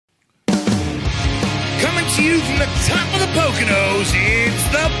Coming to you from the top of the Poconos, it's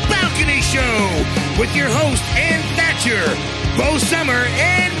The Balcony Show with your host, Ann Thatcher, Bo Summer,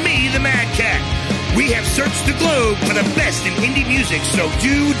 and me, the Mad Cat. We have searched the globe for the best in indie music, so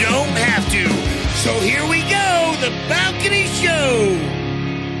you don't have to. So here we go, The Balcony Show.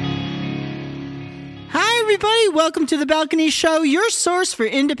 Hi, everybody. Welcome to The Balcony Show, your source for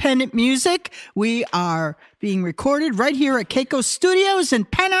independent music. We are being recorded right here at Keiko Studios in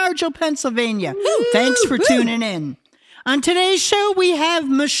Penargil, Pennsylvania. Thanks for tuning in. On today's show, we have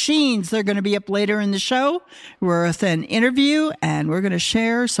Machines. They're going to be up later in the show with an interview, and we're going to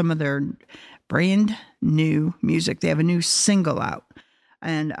share some of their brand new music. They have a new single out.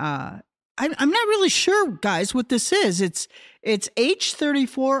 And I'm not really sure, guys, what this is. It's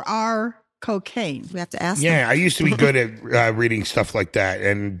H34R cocaine. We have to ask Yeah, them. I used to be good at reading stuff like that,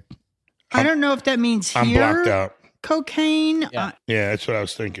 and I don't know if that means I'm here. blocked out. Cocaine. Yeah, that's what I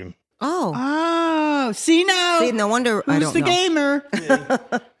was thinking. Oh. See now. See, no wonder I Who's don't the know. gamer?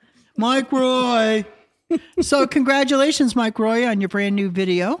 Mike Roy. So congratulations, Mike Roy, on your brand new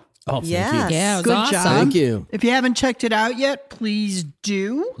video. Oh, thank Yes. you. Yeah, it was Good awesome. job. Thank you. If you haven't checked it out yet, please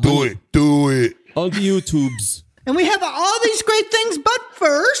do. Do it. On the YouTubes. And we have all these great things, but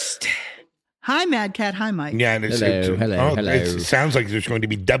first, hi, Mad Cat. Hi, Mike. Yeah, and Hello. it sounds like there's going to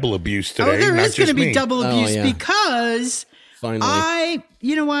be double abuse today. Oh, there not is going to just be me. double abuse yeah. because Finally.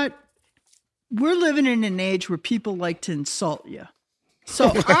 you know what? We're living in an age where people like to insult you.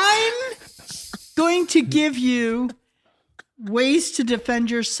 So I'm going to give you ways to defend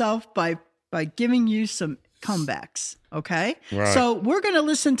yourself by giving you some comebacks. Okay? Right. So we're going to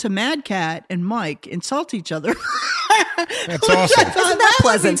listen to Mad Cat and Mike insult each other. That's awesome. Isn't that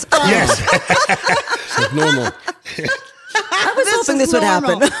pleasant? Yes. It's like normal. I was hoping this would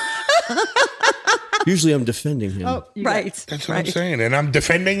happen. Usually I'm defending him. Oh, you got it. Right. That's what I'm saying. And I'm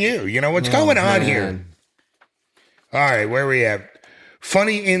defending you. You know what's going on man. here? All right, where we at?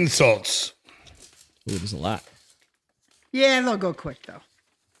 Funny insults. Ooh, there's a lot. Yeah, they'll go quick, though.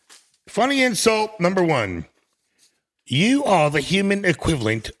 Funny insult number 1. You are the human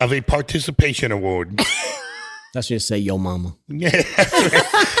equivalent of a participation award. That's when you say, yo, mama. Yeah.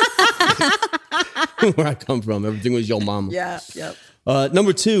 Where I come from, everything was yo, mama. Yeah, yep.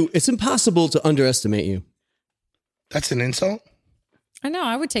 Number 2, it's impossible to underestimate you. That's an insult? I know.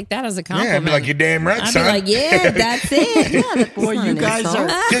 I would take that as a Yeah, compliment. I'd be like, you're damn right, I'd be son. like, yeah, that's it. Yeah, that's Boy, not you an guys insult.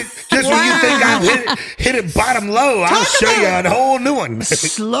 are Just when you think I've hit it bottom low, I'll show you a whole new one.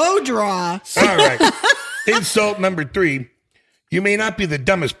 slow draw. All right. Insult number 3. You may not be the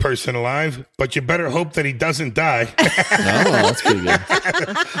dumbest person alive, but you better hope that he doesn't die. Oh, that's pretty good.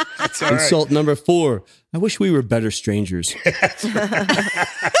 That's all right. Insult number 4, I wish we were better strangers.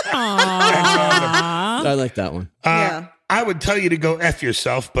 I like that one. Yeah. I would tell you to go F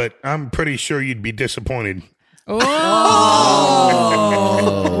yourself, but I'm pretty sure you'd be disappointed. That's a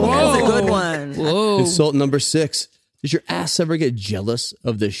good one. Whoa. Insult number 6, does your ass ever get jealous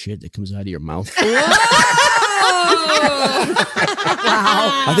of the shit that comes out of your mouth?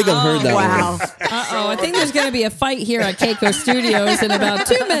 I think I've heard that Wow. one. Uh-oh. I think there's going to be a fight here at Keiko Studios in about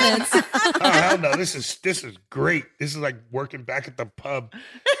 2 minutes. Oh, hell no. This is great. This is like working back at the pub.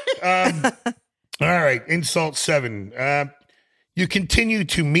 All right. Insult 7. You continue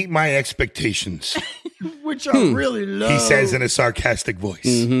to meet my expectations, Which are really low. he says in a sarcastic voice.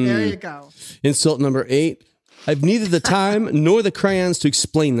 There you go. Insult number 8, I've neither the time nor the crayons to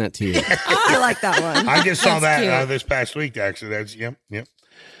explain that to you. I like that one. I just saw That's that cute. this past week, actually. That's, yep.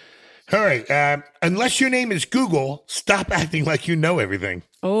 All right. Unless your name is Google, stop acting like you know everything.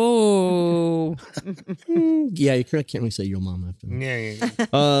 Oh. Yeah, you can't really say your mom after that.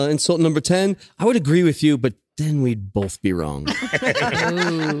 Yeah. Insult number 10, I would agree with you, but then we'd both be wrong.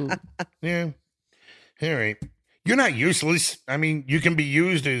 Yeah. All right. You're not useless. I mean, you can be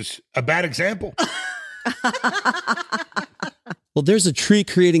used as a bad example. Well, there's a tree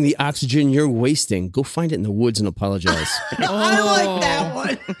creating the oxygen you're wasting. Go find it in the woods and apologize. I like that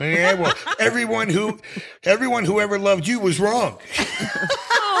one. Yeah, well, everyone who ever loved you was wrong.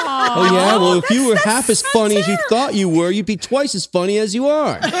 Oh, yeah? Well, if you were half as funny as you thought you were, you'd be twice as funny as you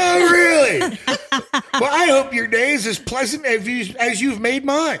are. Oh, really? Well, I hope your day is as pleasant as you've made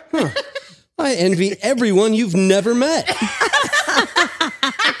mine. I envy everyone you've never met.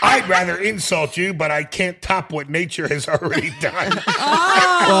 I'd rather insult you, but I can't top what nature has already done.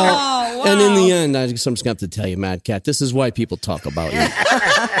 Well, and in the end, I'm just going to have to tell you, Mad Cat, this is why people talk about you.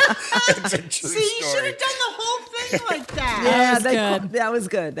 It's a true See, you should story. have done the whole thing like that. Yeah, was good. that was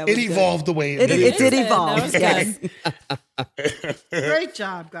good. That was It good. evolved the way it did. It did That evolve. was Yes. good. Great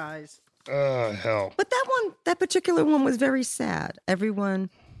job, guys. Oh, hell. But that particular one was very sad. Everyone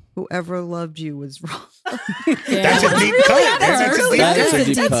Whoever loved you was wrong. That's a deep cut. That's a deep That is cut. a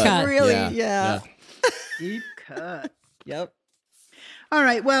deep cut. Really, Yeah. yeah. Deep cut. Yep. All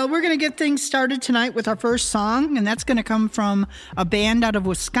right, well, we're going to get things started tonight with our first song, and that's going to come from a band out of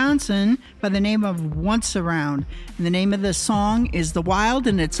Wisconsin by the name of Once Around. And the name of the song is The Wild,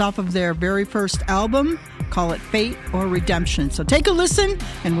 and it's off of their very first album. Call it Fate or Redemption. So take a listen,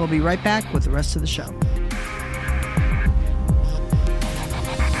 and we'll be right back with the rest of the show.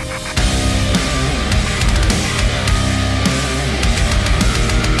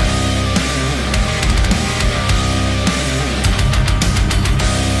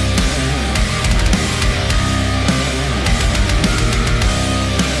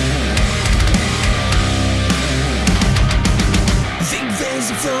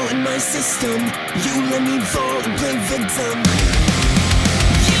 System, you let me fall and play victim.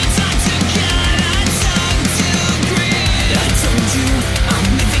 You talk to God, I talk to greed. I told you I'm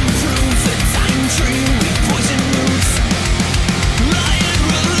living proof, a time tree with poison roots. Lion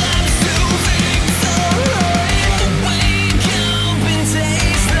relapse to victory. Wake up and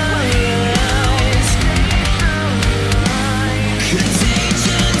taste the lies.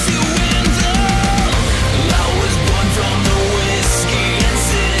 Contagion to win though. I was born from the whiskey and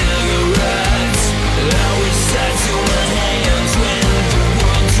cigarettes. I was tied to my hands when the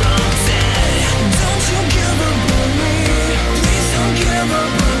world dropped dead. Don't you give up on me, please don't give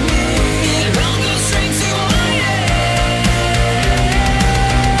up on me. I'll go straight to my head.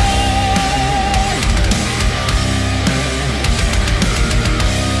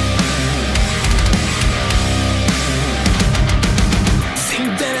 Think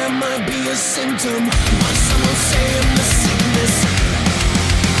that I might be a symptom, but someone say I'm the sickness.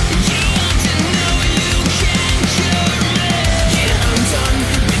 You want to know you can't cure me. Yeah, I'm done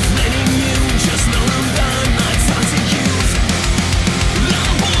with letting you just know I'm done. My toxic youth.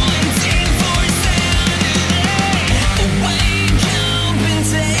 I'm wanting for sanity. Wake up and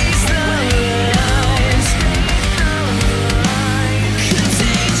taste the lies.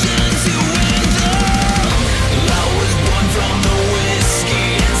 Contagion to win though. I was born from the whiskey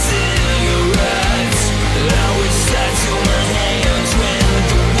and cigarettes. I was tied to my hands when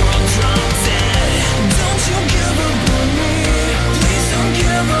the world dropped dead. Don't you give up on me, please don't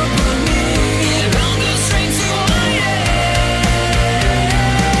give up on me. I'll go straight to my head.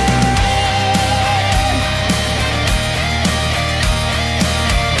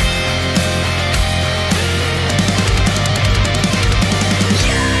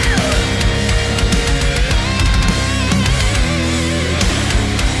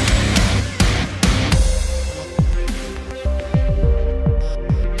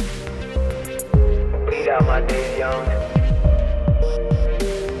 Bleed out my days young.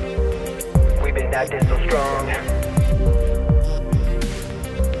 We've been acting so strong.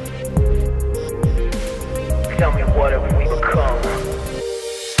 Tell me what have we become?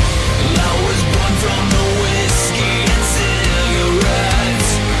 I was born from the whiskey and cigarettes.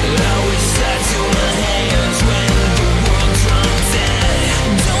 I was tied to my hands when the world dropped dead.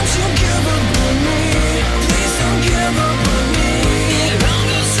 Don't you give up on me, please don't give up on me. I'll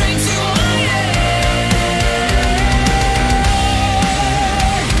go straight to my head.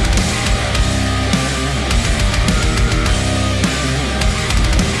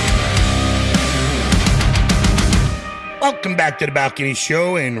 Welcome back to the Balcony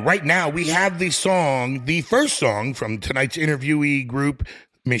Show, and right now we have the first song from tonight's interviewee group,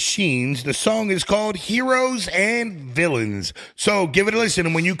 Machines. The song is called Heroes and Villains. So give it a listen,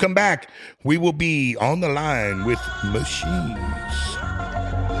 and when you come back, we will be on the line with Machines.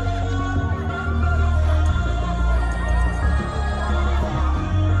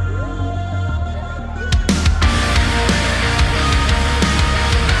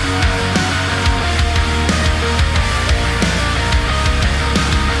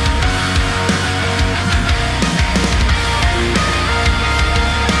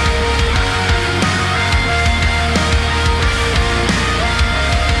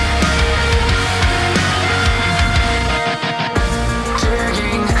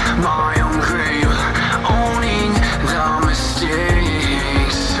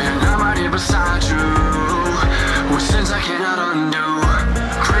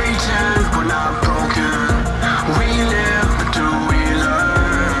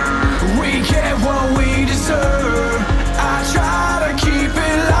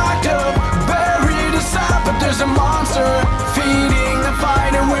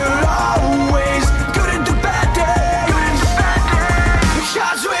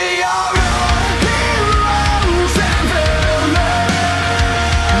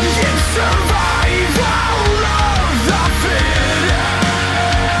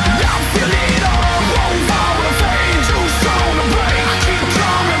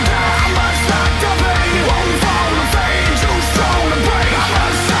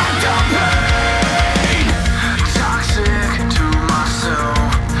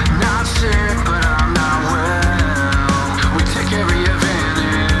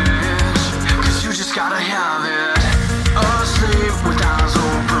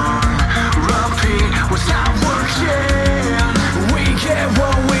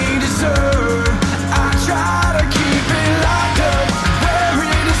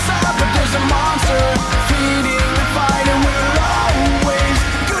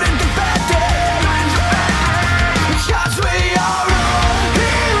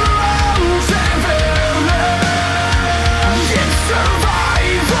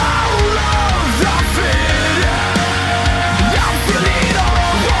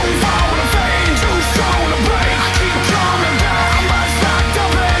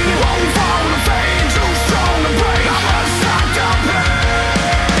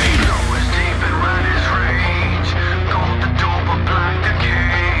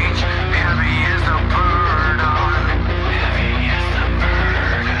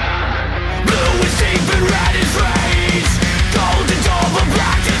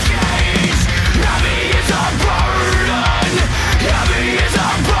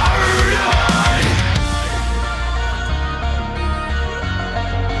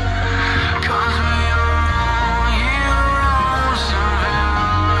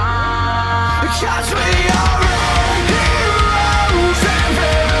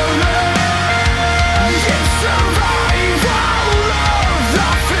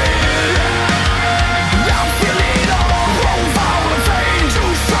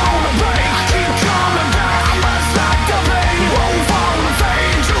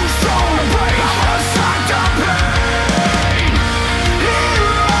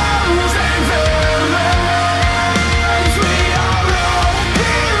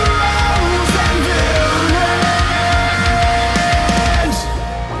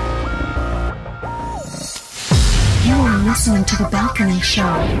 Balcony Show.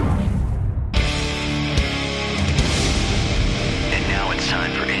 And now it's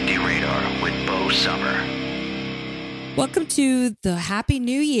time for Indie Radar with Bo Summer. Welcome to the Happy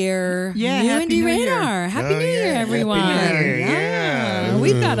New Year. Yeah, New Happy Indie New Year. Radar. Happy New Year, everyone. Happy New Year, yeah.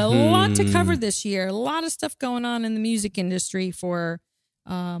 We've got a lot to cover this year. A lot of stuff going on in the music industry for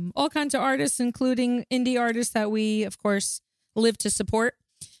all kinds of artists, including indie artists that we, of course, live to support.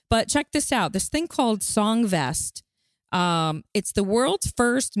 But check this out. This thing called Songvest. It's the world's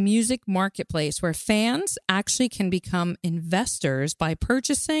first music marketplace where fans actually can become investors by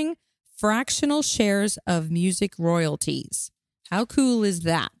purchasing fractional shares of music royalties. How cool is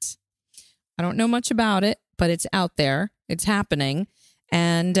that? I don't know much about it, but it's out there. It's happening.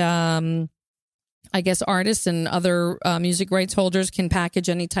 And I guess artists and other music rights holders can package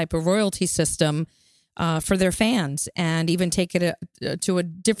any type of royalty system for their fans and even take it to a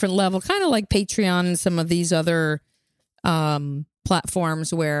different level, kind of like Patreon and some of these other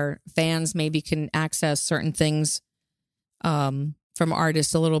platforms where fans maybe can access certain things from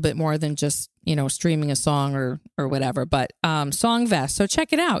artists a little bit more than just, streaming a song or whatever. But Songvest. So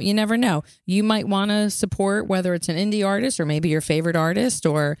check it out. You never know. You might want to support whether it's an indie artist or maybe your favorite artist,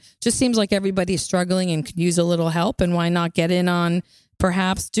 or just seems like everybody's struggling and could use a little help. And why not get in on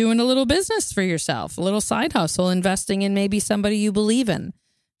perhaps doing a little business for yourself, a little side hustle, investing in maybe somebody you believe in.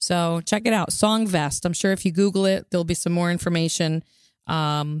 So check it out. Songvest. I'm sure if you Google it, there'll be some more information.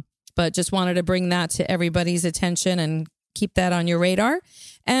 But just wanted to bring that to everybody's attention and keep that on your radar.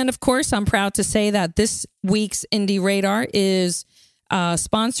 And of course, I'm proud to say that this week's Indie Radar is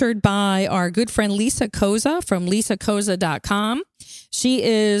sponsored by our good friend Lisa Koza from lisakoza.com. She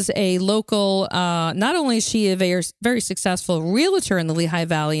is a local, not only is she a very, very successful realtor in the Lehigh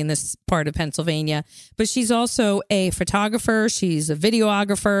Valley in this part of Pennsylvania, but she's also a photographer. She's a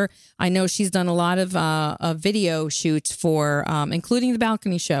videographer. I know she's done a lot of video shoots for, including the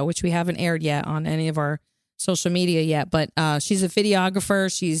Balcony Show, which we haven't aired yet on any of our social media yet, but she's a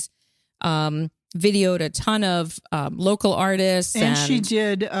videographer. She's videoed a ton of local artists, and she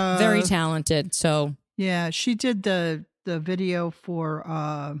did very talented. So yeah, she did the video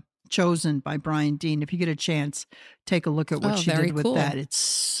for Chosen by Brian Dean. If you get a chance, take a look at what she did with that. It's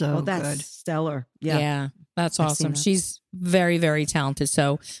so that's good. stellar. Yeah, that's I've awesome. seen that. She's very, very talented.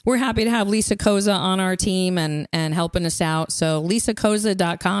 So we're happy to have Lisa Koza on our team and helping us out. So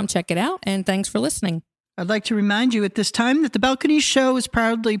lisakoza.com, check it out. And thanks for listening. I'd like to remind you at this time that the Balcony Show is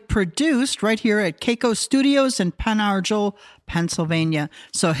proudly produced right here at Keiko Studios in Pen Argyl, Pennsylvania.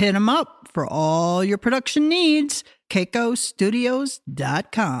 So hit them up for all your production needs.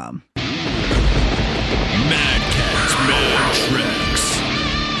 KeikoStudios.com. Mad Cats, Mad Tracks.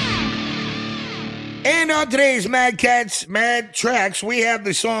 And on today's Mad Cats, Mad Tracks, we have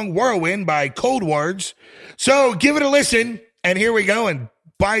the song Whirlwind by Cold Words. So give it a listen, and here we go. And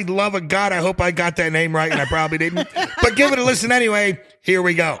by the love of God, I hope I got that name right, and I probably didn't. But give it a listen anyway. Here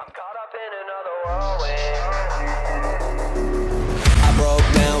we go. I broke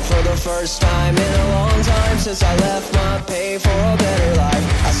down for the first time in a long time since I left my pay for a better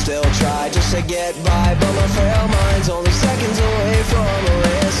life. I still try just to get by, but my frail mind's only seconds away from a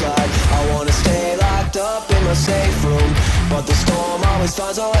landslide. I wanna stay locked up in my safe room, but the storm always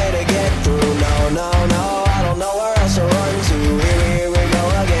finds a way to get through. No, no, no, I don't know where else to run to. Here we go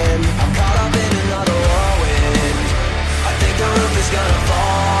again. I'm caught up in another whirlwind. I think the roof is gonna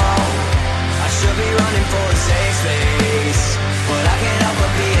fall. I should be running for a safe space, but I can't help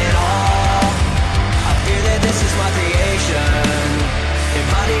but be in awe. I fear that this is my creation,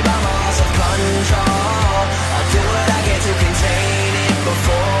 embodied by my loss of control. I'll do what I can to contain it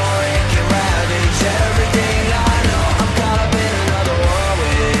before it can ravage everything I know. I'm caught up in another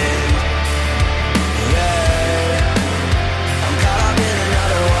whirlwind. Yeah, I'm caught up in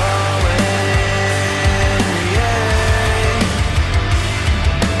another whirlwind. Yeah.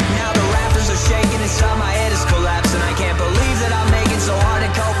 Now the rafters are shaking inside my head is collapsing. I can't believe that I'm making so hard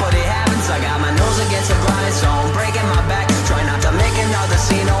to cope, but it happens. I got my nose against a grindstone, breaking my back. Try not to make another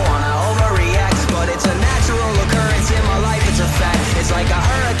scene, don't wanna overreact, but it's a natural occurrence in my life, it's a fact. It's like a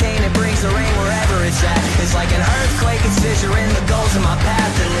hurricane, it brings the rain wherever it's at. It's like an earthquake, it's fissuring the goals in my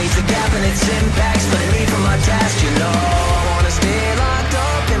path and leaves a gap in its impacts, but me from my task, you know. I wanna stay locked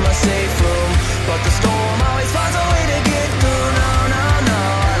up in my safe room, but the storm always finds a way to get through. No, no, no,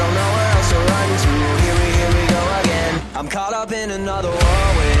 I don't know where else to run to. Here we go again. I'm caught up in another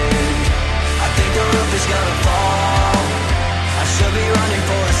whirlwind. I think the roof is gonna fall. I should be running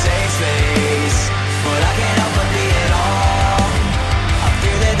for a safe space, but I can't help but be in awe. I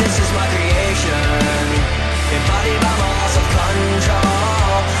fear that this is my creation, embodied by my loss of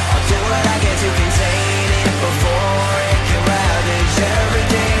control. I'll do what I can to contain it before it can ravage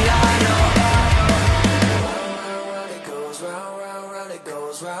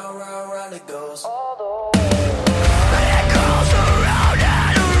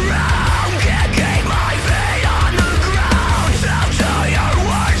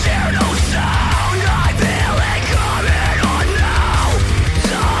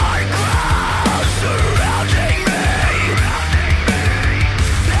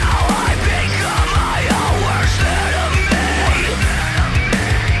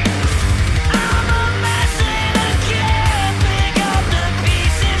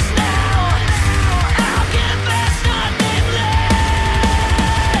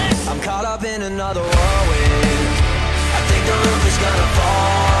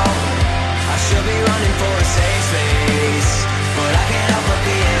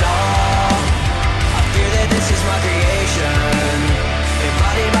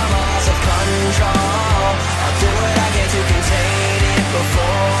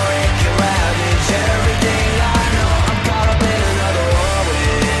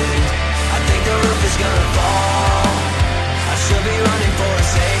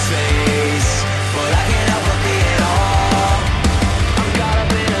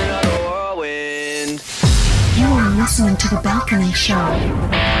listening to The Balcony Show.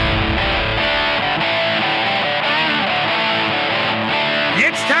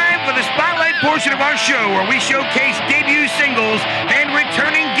 It's time for the spotlight portion of our show where we showcase debut singles and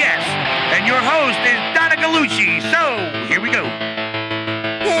returning guests. And your host is Donna Gallucci. So, here we go.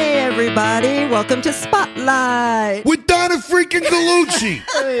 Hey, everybody. Welcome to Spotlight. With Donna freaking Gallucci.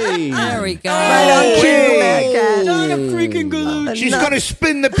 Hey. There we go. Right on cue, Mad Cat. Donna freaking Gallucci. She's going to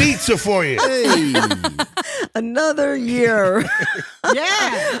spin the pizza for you. Hey. Another year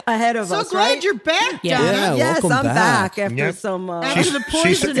Yeah. ahead of So us, glad right? you're back, Yeah. Donna. Yeah, Yes, welcome I'm back after Yep. some... After the She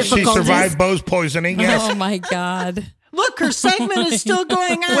poison she difficulties. survived Bo's poisoning, yes. Oh my God. Look, her segment is still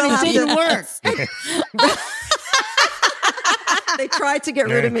going on. It didn't work. they tried to get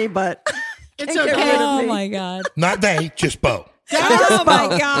rid of me, but... It's can't get okay. rid of Oh me. my God. Not they, just Bo. Oh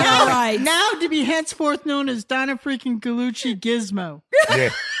my God. All right. Now to be henceforth known as Donna freaking Gallucci Gizmo. Yeah.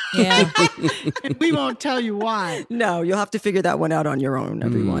 Yeah. And we won't tell you why. No, you'll have to figure that one out on your own,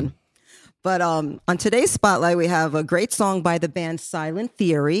 everyone. But on today's Spotlight, we have a great song by the band Silent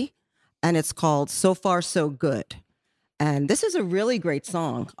Theory, and it's called So Far So Good. And this is a really great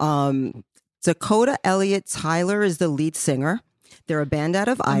song. Dakota Elliott Tyler is the lead singer. They're a band out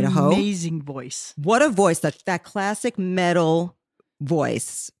of Idaho. Amazing voice. What a voice, that classic metal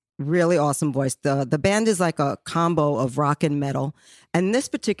voice. Really awesome voice. The band is like a combo of rock and metal. And this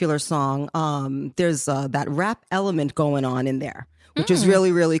particular song, there's that rap element going on in there, which is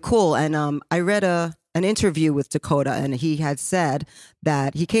really, really cool. And I read an interview with Dakota, and he had said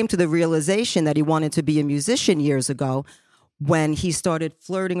that he came to the realization that he wanted to be a musician years ago when he started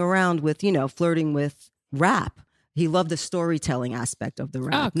flirting with rap. He loved the storytelling aspect of the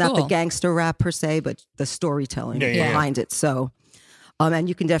rap. Oh, Not the cool. gangster rap per se, but the storytelling behind it. So, and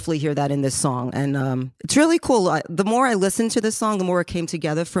you can definitely hear that in this song. And it's really cool. The more I listened to this song, the more it came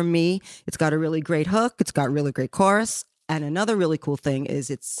together for me. It's got a really great hook. It's got a really great chorus. And another really cool thing is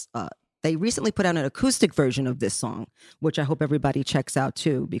they recently put out an acoustic version of this song, which I hope everybody checks out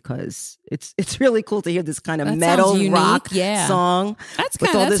too, because it's really cool to hear this kind of That metal sounds unique, rock yeah. song. That's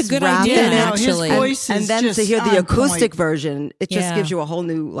with all that's a this good rap idea, in it. actually. His voice And is then just to hear the on acoustic point. version, it just Yeah. gives you a whole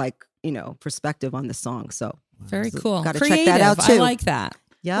new perspective on the song. So Very cool. Gotta Creative. check that out too. I like that.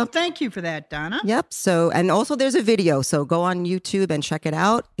 Yep. Well, thank you for that, Donna. Yep. So, and also there's a video. So go on YouTube and check it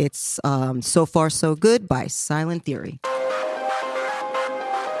out. It's So Far So Good by Silent Theory.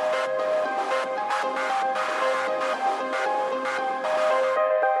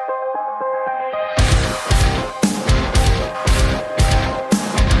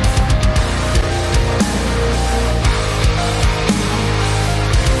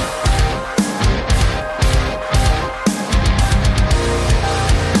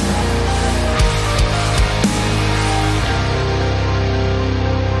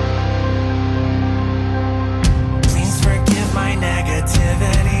 Please forgive my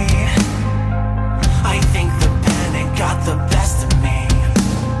negativity. I think the panic got the best of me.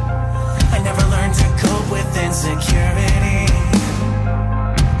 I never learned to cope with insecurity.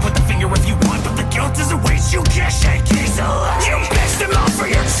 Put the finger if you want, but the guilt is a weight you can't shake easily. You bitched them off for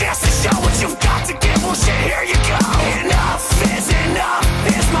your chance to show what you've got to give. Well, shit, here you go. Enough is enough.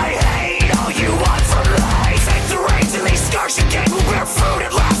 Is my hate all you want from life? Take the reins and these scars you gave will bear fruit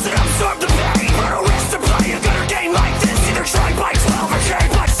at last and absorb the pain. Put a risk to play a better game like this. Either try by 12 or try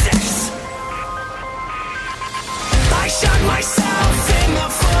by 6. I shot myself in the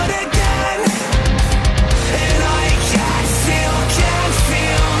foot again, and I can't feel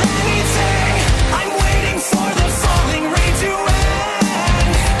anything. I'm waiting for the falling rain to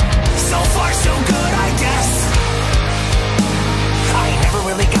end. So far so good, I guess. I never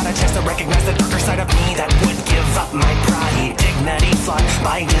really got a chance to recognize the darker side of me that would give up my pride. Dignity flawed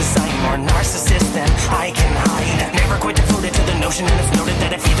by design, more narcissist than I can hide. Never quite devoted to the notion, and it's noted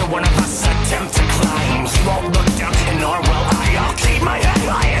that if either one of us attempt to climb, he won't look down, and nor will I. I'll keep my head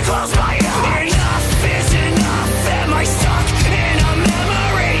high and close my eyes. Enough is enough. Am I stuck in a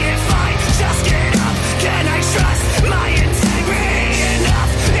memory? If I just get up, can I trust my integrity?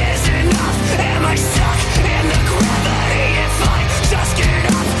 Enough is enough. Am I stuck in the gravity? If I just get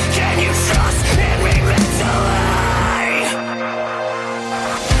up, can you trust in me mentally?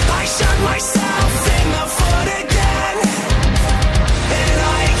 I shot myself in the foot again, and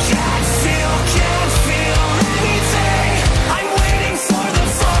I can't feel anything. I'm waiting for the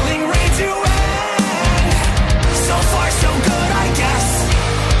falling rain to end. So far so good, I guess.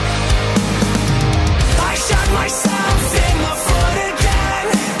 I shot myself in the foot again,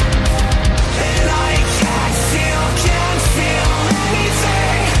 and I can't feel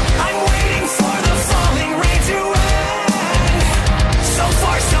anything. I'm waiting for the falling rain to end. So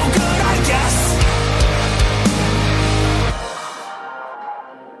far so good, I guess.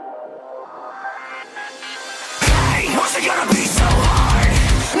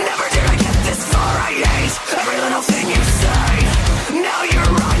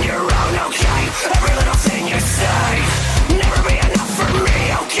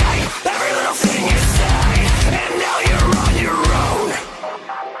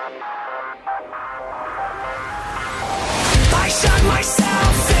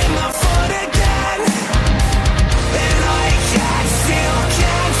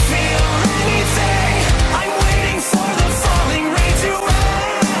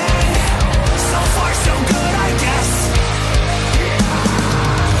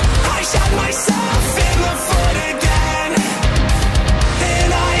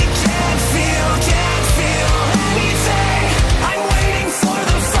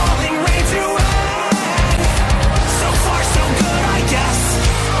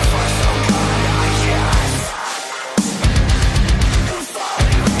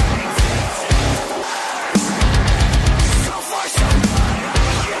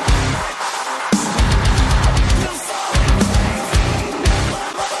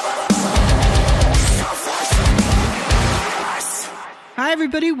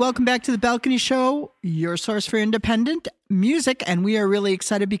 everybody. Welcome back to the Balcony Show, your source for independent music. And we are really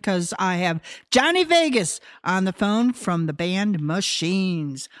excited because I have Johnny Vegas on the phone from the band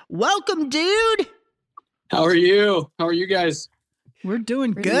Machines. Welcome, dude. How are you? How are you guys? We're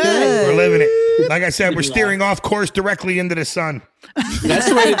doing good. We're living it. Like I said, we're steering off course directly into the sun. That's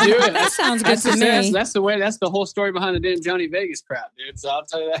the way to do it. That sounds good to me. That's the way. That's the whole story behind the damn Johnny Vegas crap, dude. So I'll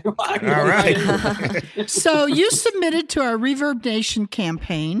tell you that. All right. So you submitted to our Reverb Nation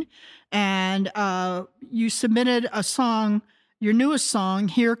campaign, and you submitted a song, your newest song,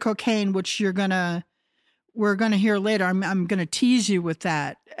 "Hear Cocaine," which we're gonna hear later. I'm gonna tease you with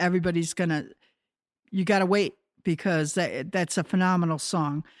that. You gotta wait because that's a phenomenal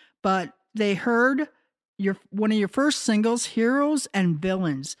song. But they heard one of your first singles, "Heroes and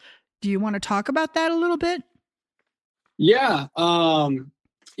Villains." Do you want to talk about that a little bit? Yeah.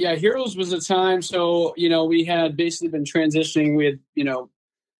 Heroes was a time. So, we had basically been transitioning. We had,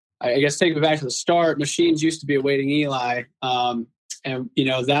 I guess take it back to the start. Machines used to be Awaiting Eli. And,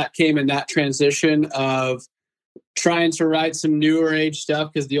 that came in that transition of trying to write some newer age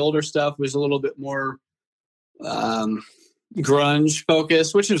stuff because the older stuff was a little bit more grunge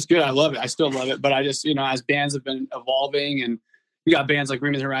focused, which is good. I love it. I still love it. But I just, as bands have been evolving, and you got bands like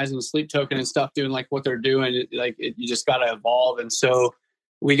Bring Me the Horizon and Sleep Token and stuff doing like what they're doing, you just got to evolve. And so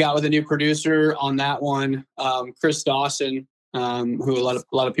we got with a new producer on that one, Chris Dawson, who a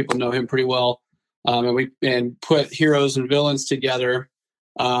lot of people know him pretty well. And put Heroes and Villains together.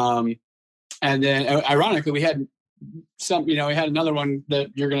 And then ironically, we had we had another one that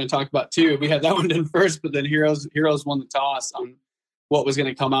you're going to talk about too. We had that one done first, but then Heroes won the toss on what was going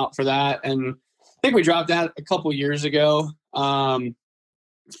to come out for that. And I think we dropped that a couple years ago. And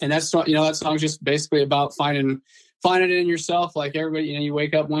that song's just basically about finding it in yourself. Like everybody, you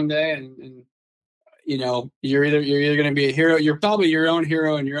wake up one day and you're either going to be a hero. You're probably your own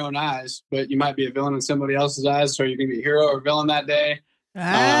hero in your own eyes, but you might be a villain in somebody else's eyes. So you're going to be a hero or villain that day.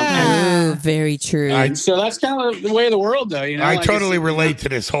 Very true. So that's kind of the way of the world, though. I totally relate to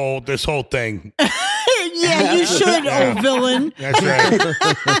this whole thing. Yeah, you should, old villain. That's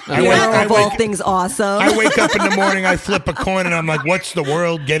right. Of all things awesome. I wake up in the morning, I flip a coin, and I'm like, what's the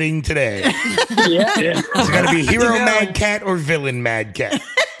world getting today? Yeah. It's going to be hero Mad Cat or villain Mad Cat.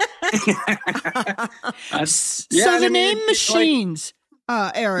 So the name Machines,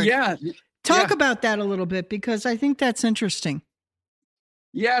 Eric. Yeah. Talk about that a little bit because I think that's interesting.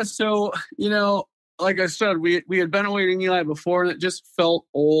 Yeah, so like I said, we had been Awaiting Eli before, and it just felt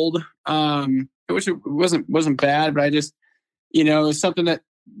old. Which it wasn't bad, but I just it was something that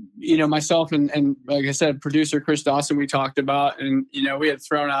myself and like I said, producer Chris Dawson we talked about, and we had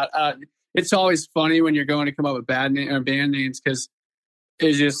thrown out. It's always funny when you're going to come up with band names because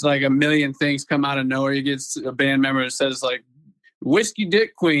it's just like a million things come out of nowhere. You get a band member that says like Whiskey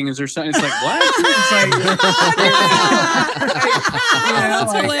Dick Queens or something. It's like, what? It's like,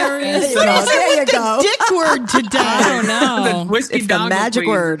 that's hilarious. There you go. Dick word today. I don't know. Whiskey It's the magic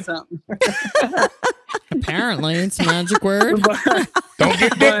word. Apparently, it's a magic word. Don't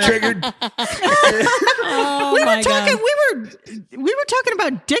get dick triggered. Oh my God. We were talking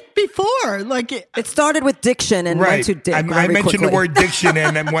about dick before. Like It started with diction and went to dick. I very mentioned quickly. the word diction,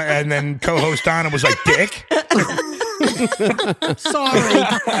 and then co-host Donna was like, dick? Sorry.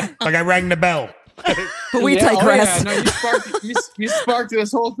 Like I rang the bell. But we digress. No, you sparked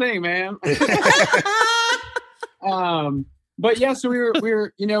this whole thing, man. But yeah, so we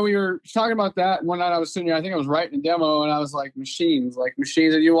were talking about that one night. I was sitting here, I think I was writing a demo, and I was like, machines,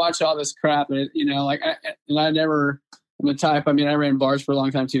 and you watch all this crap, and I'm the type. I mean, I ran bars for a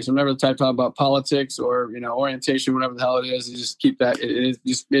long time too, so I'm never the type to talk about politics or orientation, whatever the hell it is. You just keep that. It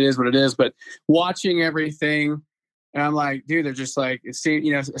is what it is. But watching everything. And I'm like, dude, they're just like, it seemed,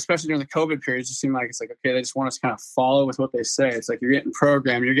 especially during the COVID period, it just seemed like it's like, okay, they just want us to kind of follow with what they say. It's like you're getting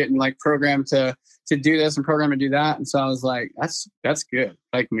programmed to do this and programmed to do that. And so I was like, that's good,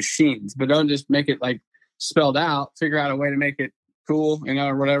 like machines, but don't just make it like spelled out. Figure out a way to make it cool,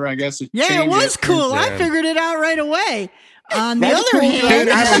 or whatever. I guess. Yeah, it was cool. I figured it out right away. On the other cool, hand,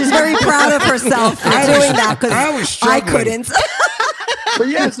 she's very proud of herself for doing that because I couldn't. But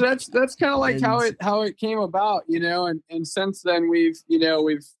yeah, so that's kind of like how it came about, and since then we've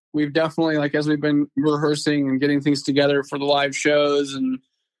definitely, like, as we've been rehearsing and getting things together for the live shows, and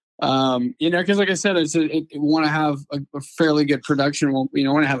because like I said, want to have a fairly good production. Well,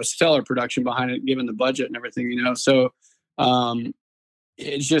 want to have a stellar production behind it, given the budget and everything, so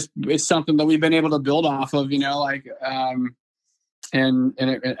it's something that we've been able to build off of, and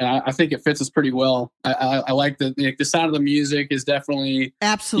I think it fits us pretty well. I like the sound of the music is definitely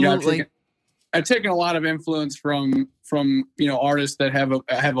absolutely. I've taken a lot of influence from artists that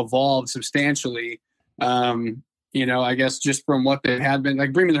have evolved substantially. I guess just from what they had been,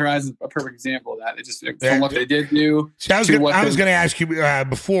 like Bring Me the Horizon is a perfect example of that. It just from what they did do. See, I was going to ask you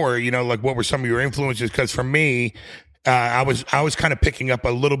before, like what were some of your influences? Because for me, I was kind of picking up a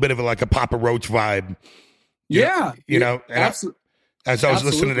little bit of a Papa Roach vibe. Absolutely. As I was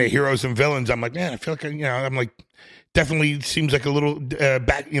listening to Heroes and Villains, I'm like, man, I feel like I'm like, definitely seems like a little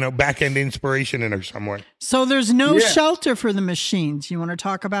back end inspiration in her somewhere. So there's no shelter for the Machines. You want to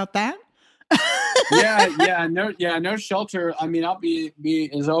talk about that? No shelter. I mean, I'll be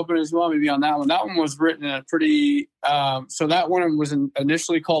as open as you want me to be on that one. That one was written in a pretty. So that one was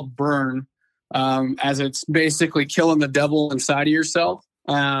initially called Burn, as it's basically killing the devil inside of yourself.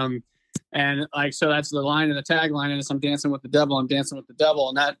 And so that's the line in the tagline is I'm dancing with the devil. I'm dancing with the devil,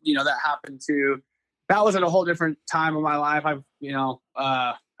 and that that happened to. That was at a whole different time of my life. I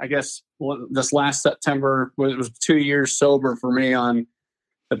guess this last September was 2 years sober for me on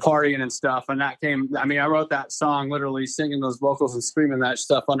the partying and stuff. And that came, I wrote that song literally singing those vocals and screaming that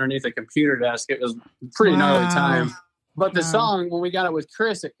stuff underneath a computer desk. It was a pretty gnarly time. But the song, when we got it with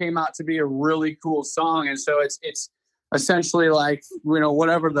Chris, it came out to be a really cool song. And so it's essentially like,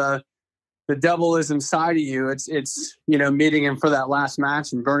 whatever the devil is inside of you, it's meeting him for that last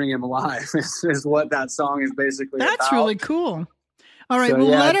match and burning him alive is what that song is basically That's about. really cool. All right,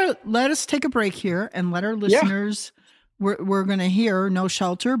 let us take a break here and let our listeners we're going to hear No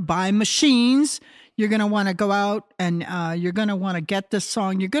Shelter by Machines. You're going to want to go out and you're going to want to get this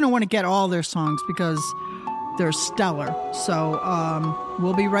song. You're going to want to get all their songs because they're stellar. So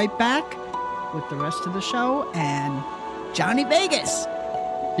we'll be right back with the rest of the show and Johnny Vegas.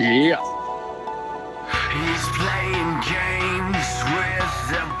 Yeah. He's playing games with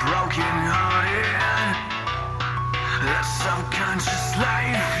the broken hearted. That subconscious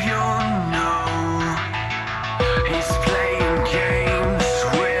life you'll know. He's playing games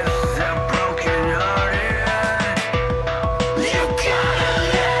with the broken hearted. You gotta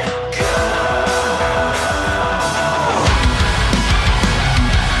let go.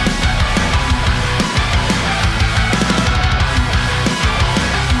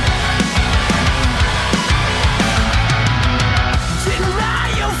 Deny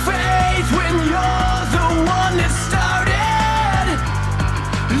your faith when you're the one that started.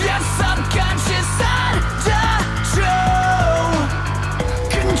 Your subconscious side.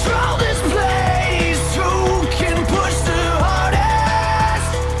 Control this place. Who can push the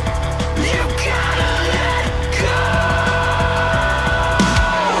hardest? You gotta let go.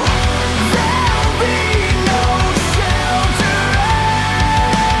 There'll be no shelter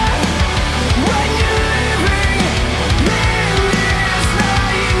when you're living in this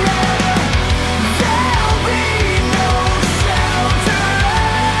nightmare. There'll be no shelter.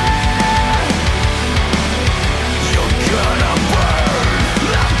 You're gonna burn.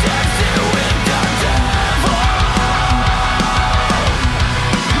 I'm dancing with the devil.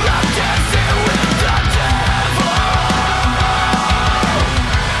 I'm dancing with the devil.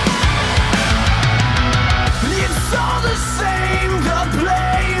 It's all the same, the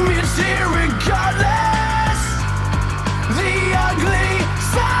blame is here regardless. The ugly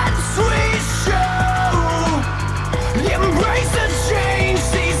sides we show. Embrace the change,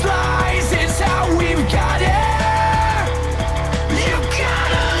 these lies, it's how we've got here. You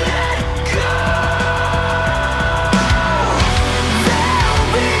gotta let go. There'll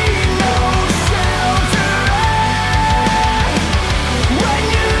be no shelter when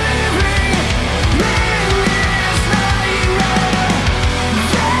you're living in this nightmare.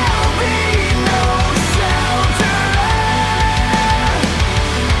 There'll be no shelter.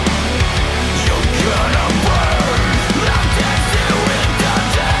 You're gonna burn. I'm dancing with the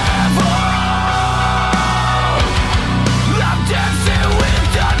devil. I'm dancing with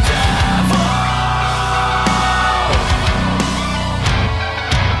the devil.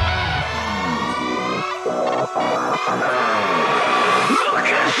 Look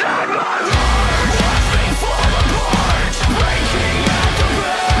inside my heart. Watch me fall apart. Breaking at the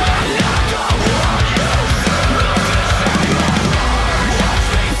bed. I don't want you. Look inside my heart. Watch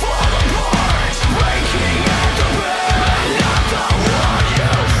me fall apart. Breaking at the bed. I don't want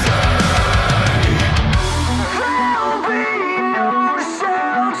you. There'll be no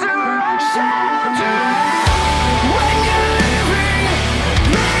shelter. When you're living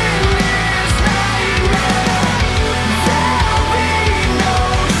in this nightmare. There'll be no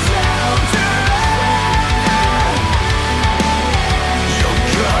shelter.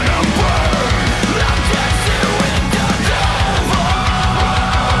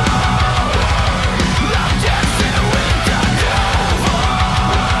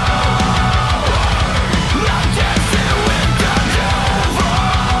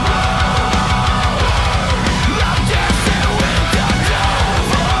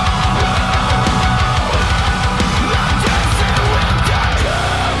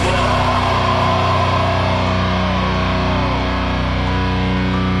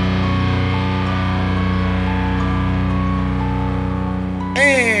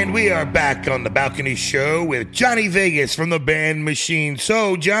 We are back on the Balcony Show with Johnny Vegas from the band Machine.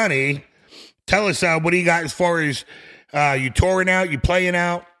 So, Johnny, tell us what do you got as far as you touring out, you playing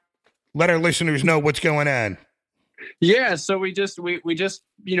out? Let our listeners know what's going on. Yeah, so we just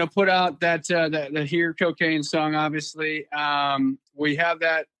put out that Here Cocaine song. Obviously, we have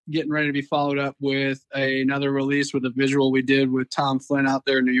that getting ready to be followed up with another release with a visual we did with Tom Flynn out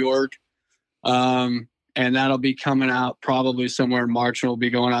there in New York. And that'll be coming out probably somewhere in March, and we'll be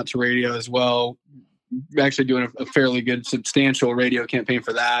going out to radio as well. We're actually doing a fairly good, substantial radio campaign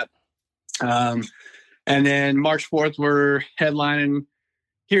for that. And then March 4th, we're headlining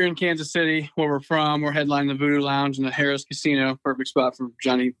here in Kansas City, where we're from. We're headlining the Voodoo Lounge and the Harris Casino. Perfect spot for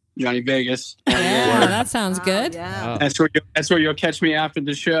Johnny Vegas. Yeah, that sounds good. Yeah. That's where you'll catch me after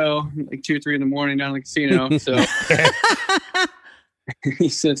the show, like 2 or 3 in the morning down in the casino. So he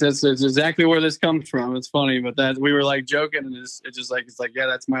says that's exactly where this comes from. It's funny, but that we were like joking, and it's like yeah,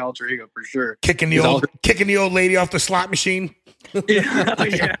 that's my alter ego for sure. Kicking the old lady off the slot machine.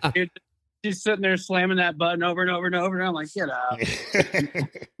 Yeah. She's sitting there slamming that button over and over and over, and I'm like, get out.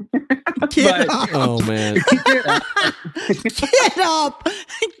 Get up. Oh, man. Get up.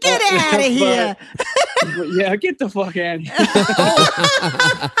 Get out of here. Yeah, get the fuck out of here.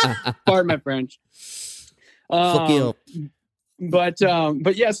 Pardon my French. Fuck you. But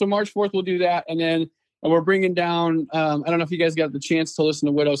yeah, so March 4th we'll do that, and then we're bringing down. I don't know if you guys got the chance to listen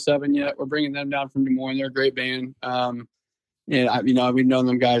to Widow 7 yet. We're bringing them down from Des Moines. They're a great band. And we've known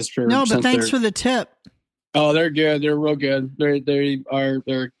them guys for but thanks for the tip. Oh, they're good. They're real good. They're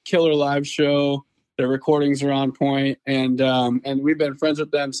a killer live show. Their recordings are on point, and we've been friends with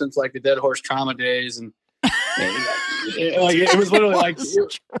them since like the Dead Horse Trauma days, and it was literally like.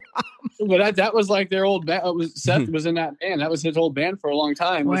 But that was like their old band. Seth was in that band. That was his old band for a long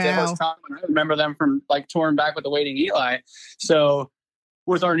time. Wow. I remember them from like touring back with the Waiting Eli. So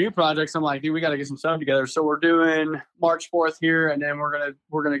with our new projects, I'm like, dude, we got to get some stuff together. So we're doing March 4th here, and then we're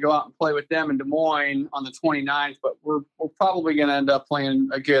gonna go out and play with them in Des Moines on the 29th. But we're probably gonna end up playing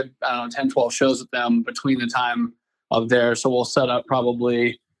a good 10, 12 shows with them between the time of there. So we'll set up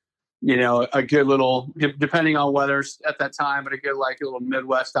probably. A good little, depending on weather at that time, but a good like a little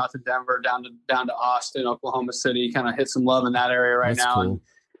Midwest out to Denver, down to Austin, Oklahoma City, kind of hit some love in that area right now, cool. And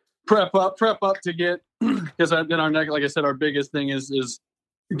prep up to get because then our next, like I said, our biggest thing is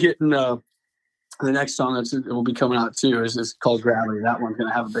getting the next song that will be coming out too is called Gravity. That one's going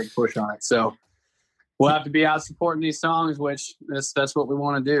to have a big push on it, so we'll have to be out supporting these songs, which that's what we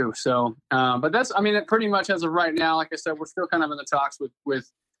want to do. So, but that's pretty much as of right now. Like I said, we're still kind of in the talks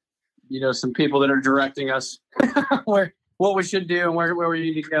with. Some people that are directing us what we should do and where we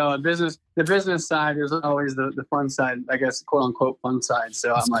need to go. The business side is always the fun side, I guess, quote unquote fun side.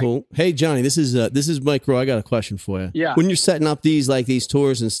 So that's cool. Hey, Johnny, this is Mike Rowe. I got a question for you. Yeah. When you're setting up these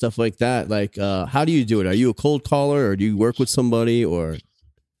tours and stuff like that, how do you do it? Are you a cold caller or do you work with somebody or?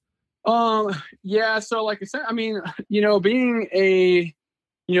 Yeah. So like I said, being a,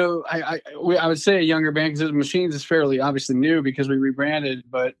 I would say a younger band because Machines is fairly obviously new because we rebranded,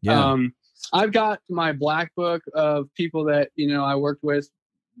 but yeah. I've got my black book of people that, I worked with,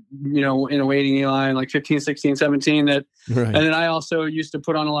 in a Waiting Eli in like 15, 16, 17 that, right. And then I also used to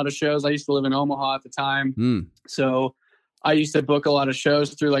put on a lot of shows. I used to live in Omaha at the time. So I used to book a lot of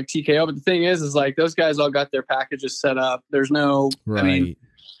shows through like TKO, but the thing is like those guys all got their packages set up. There's no, right.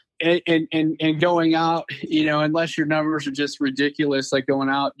 And going out, unless your numbers are just ridiculous, like going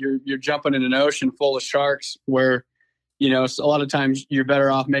out, you're jumping in an ocean full of sharks where, a lot of times you're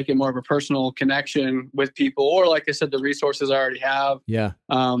better off making more of a personal connection with people. Or like I said, the resources I already have. Yeah.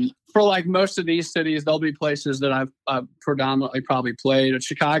 For like most of these cities, there'll be places that I've predominantly probably played.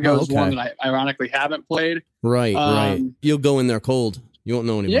 Chicago is one that I ironically haven't played. Right. Right. You'll go in there cold. You won't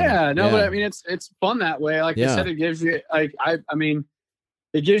know anybody. Yeah. No, but it's fun that way. Like I said, it gives you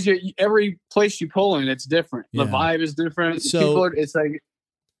it gives you every place you pull in, it's different. The vibe is different. So it's like.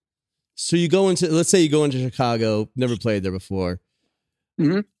 So let's say you go into Chicago, never played there before.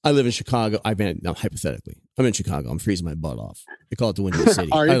 Mm-hmm. I live in Chicago. Hypothetically, I'm in Chicago. I'm freezing my butt off. They call it the Windy City.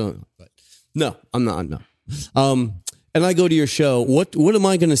 Are you? I don't know, but no, I'm not. No. And I go to your show. What am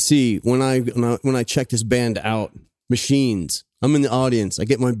I going to see when I check this band out? Machines. I'm in the audience. I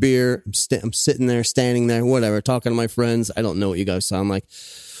get my beer. I'm sitting there, standing there, whatever, talking to my friends. I don't know what you guys sound like.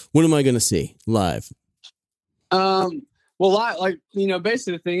 What am I going to see live? Well,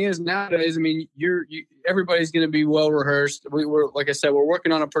 basically the thing is nowadays, everybody's going to be well rehearsed. We're like I said, we're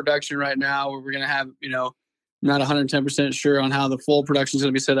working on a production right now where we're going to have, not 110% sure on how the full production is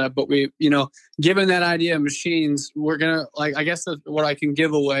going to be set up, but we, given that idea of Machines, we're going to I guess what I can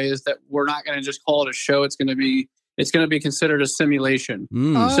give away is that we're not going to just call it a show. It's going to be it's going to be considered a simulation.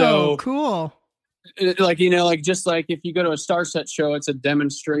 Oh, So cool. like, you know, like just like if you go to a Star Set show, it's a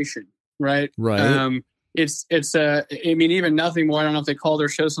demonstration, right? Right. It's I mean, even Nothing More. I don't know if they call their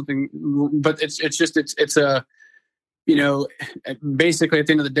show something, but it's a, you know, basically at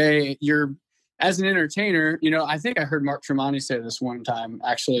the end of the day, you're, as an entertainer, you know, I think I heard Mark Tremonti say this one time,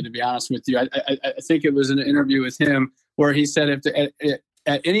 actually, to be honest with you. I think it was an interview with him where he said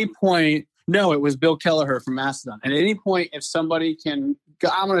at any point, no, it was Bill Kelleher from Mastodon. At any point, if somebody can,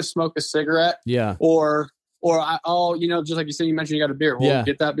 I'm going to smoke a cigarette, or you know, just like you said, you mentioned you got a beer. Well,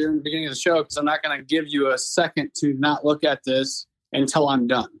 get that beer in the beginning of the show because I'm not going to give you a second to not look at this until I'm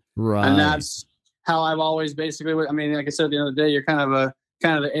done. Right. And that's how I've always basically, I mean, like I said, at the end of the day, you're kind of the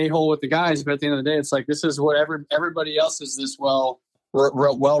a-hole with the guys, but at the end of the day, it's like, this is what everybody else is this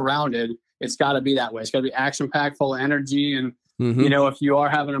well-rounded. It's got to be that way. It's got to be action-packed, full of energy. And, you know, if you are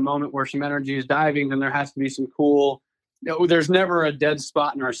having a moment where some energy is diving, then there has to be some cool, you know, there's never a dead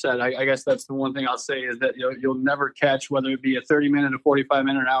spot in our set. I guess that's the one thing I'll say is that you'll never catch, whether it be a 30-minute, a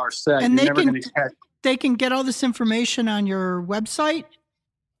 45-minute, an hour set. And they can get all this information on your website?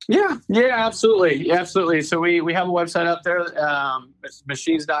 Yeah, absolutely. So we have a website up there. It's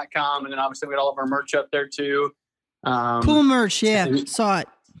machines.com. And then obviously we got all of our merch up there too. Cool merch. Yeah. Saw it.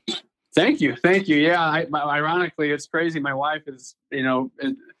 Thank you. Yeah. Ironically, it's crazy. My wife is, you know,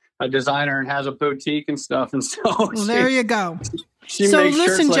 a designer and has a boutique and stuff. And so well, there you go. So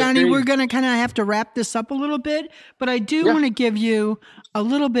listen, Johnny, we're going to kind of have to wrap this up a little bit, but I do want to give you a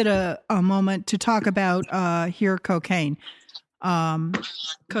little bit of a moment to talk about Here Cocaine.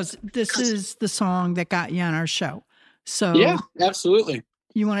 Because this is the song that got you on our show. So yeah, absolutely.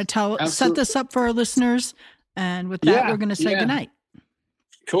 You want to set this up for our listeners, and with that, we're going to say goodnight.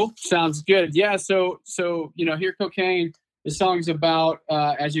 Cool, sounds good. Yeah, so you know, Here Cocaine. The song's about,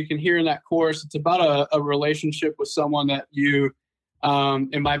 as you can hear in that chorus, it's about a relationship with someone that you,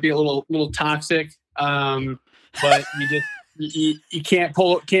 it might be a little toxic, but you can't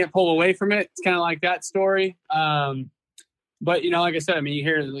pull away from it. It's kind of like that story. But, you know, like I said, I mean, you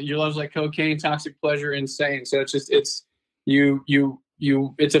hear your love's like cocaine, toxic pleasure, insane. So it's just, it's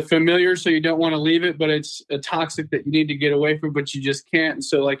a familiar, so you don't want to leave it, but it's a toxic that you need to get away from, but you just can't. And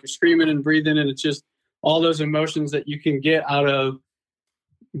so like you're screaming and breathing, and it's just all those emotions that you can get out of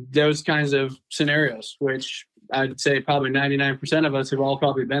those kinds of scenarios, which I'd say probably 99% of us have all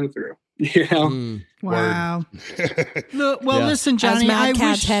probably been through. You know? Wow. Look, listen, Johnny. Mad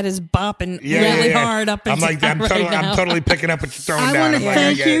Cat's head is bopping really hard up and down. I'm totally picking up what you're throwing down. I want to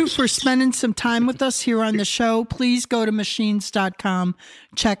thank you for spending some time with us here on the show. Please go to machines.com.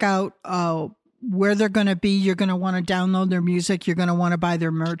 Check out where they're going to be. You're going to want to download their music. You're going to want to buy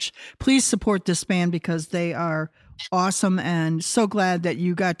their merch. Please support this band because they are awesome, and so glad that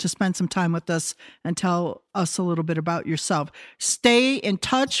you got to spend some time with us and tell us a little bit about yourself. Stay in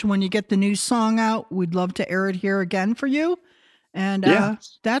touch when you get the new song out. We'd love to air it here again for you. And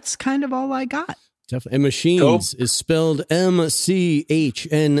that's kind of all I got. Definitely. And Machines is spelled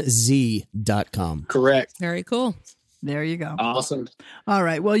MCHNZ.com. Correct. Very cool. There you go. Awesome. All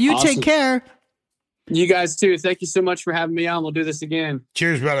right. Well, you take care. You guys too. Thank you so much for having me on. We'll do this again.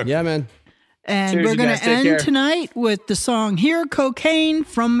 Cheers, brother. Yeah, man. And cheers, we're going to end care. tonight with the song Here Cocaine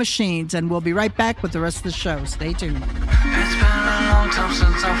from Machines. And we'll be right back with the rest of the show. Stay tuned. It's been a long time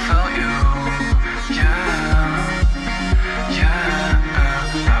since I felt you.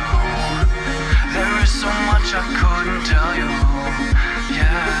 There is so much I couldn't tell you.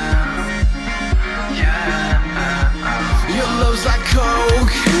 Your love's like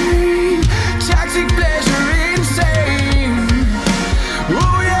cocaine, toxic pleasure, insane.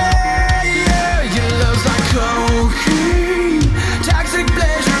 Oh yeah, your love's like cocaine, toxic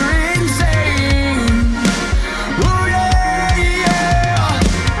pleasure, insane. Oh yeah.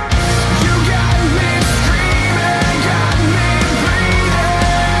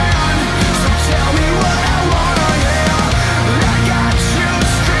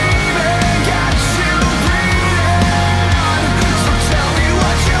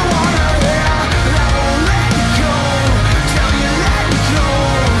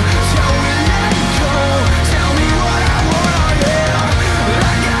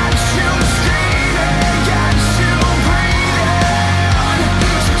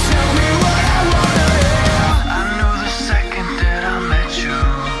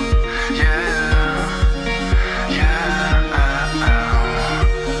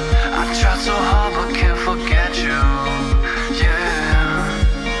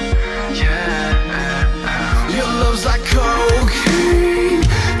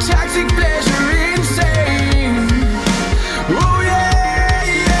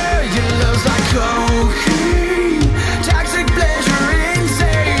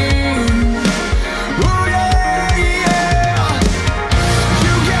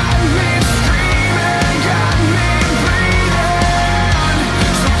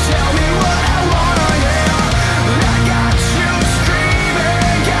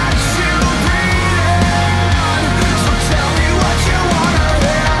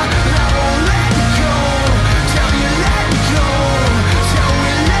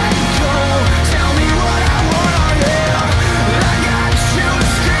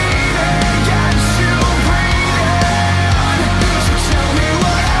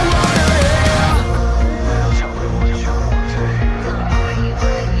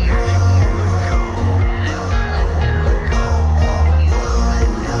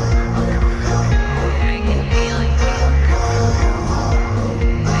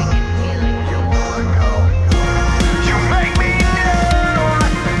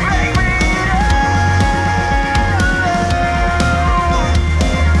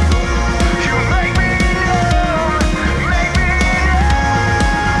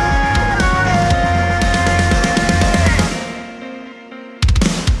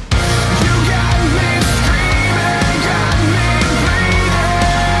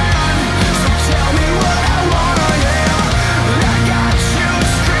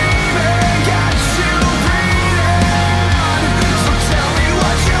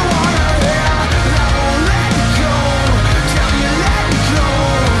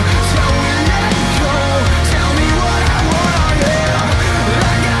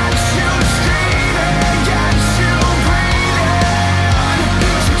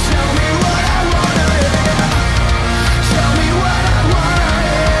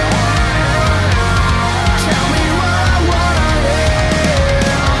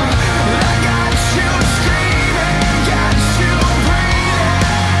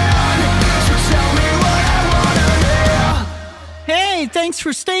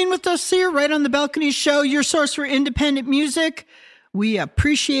 for staying with us here right on the Balcony Show, your source for independent music. We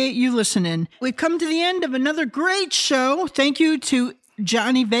appreciate you listening. We've come to the end of another great show. Thank you to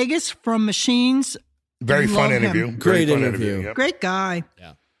Johnny Vegas from Machines. Very fun Love him. interview. Great Very fun interview. Yep. Great guy.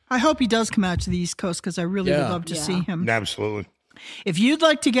 Yeah. I hope he does come out to the East Coast because I really would Yeah. love to see him. Absolutely. If you'd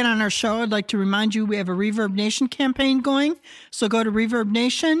like to get on our show, I'd like to remind you we have a Reverb Nation campaign going. So go to Reverb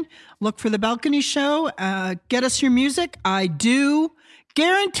Nation, look for the Balcony Show, get us your music. I do.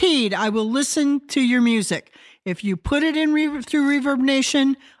 Guaranteed, I will listen to your music. If you put it in through Reverb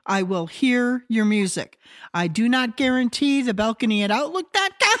Nation, I will hear your music. I do not guarantee the balcony at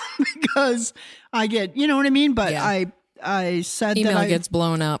Outlook.com because I get, you know what I mean? But Yeah. I said Email that gets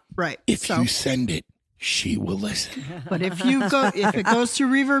blown up. right. If So- you send it, she will listen. but if it goes to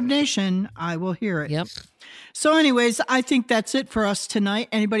Reverb Nation, I will hear it. Yep. So anyways, I think that's it for us tonight.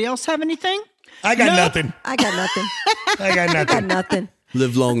 Anybody else have anything? I got No. nothing. I got nothing. I got I got nothing. nothing.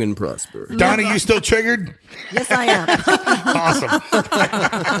 Live long and prosper. Donna, you still triggered? Yes, I am. Awesome.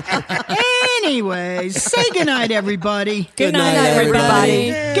 Anyways, say goodnight, everybody. Good night,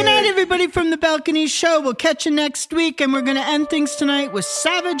 everybody. Good night, everybody from the Balcony Show. We'll catch you next week, and we're going to end things tonight with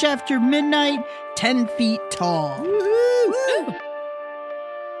Savage After Midnight, 10 Feet Tall.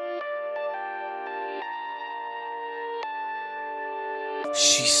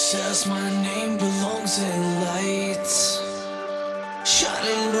 She says my name belongs in lights,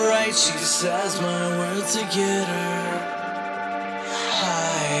 shining bright. She says my words to get her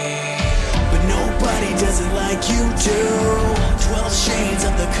high, but nobody does it like you do. 12 shades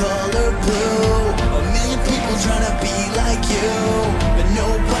of the color blue. A million people trying to be like you, but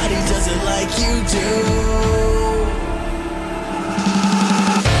nobody does it like you do.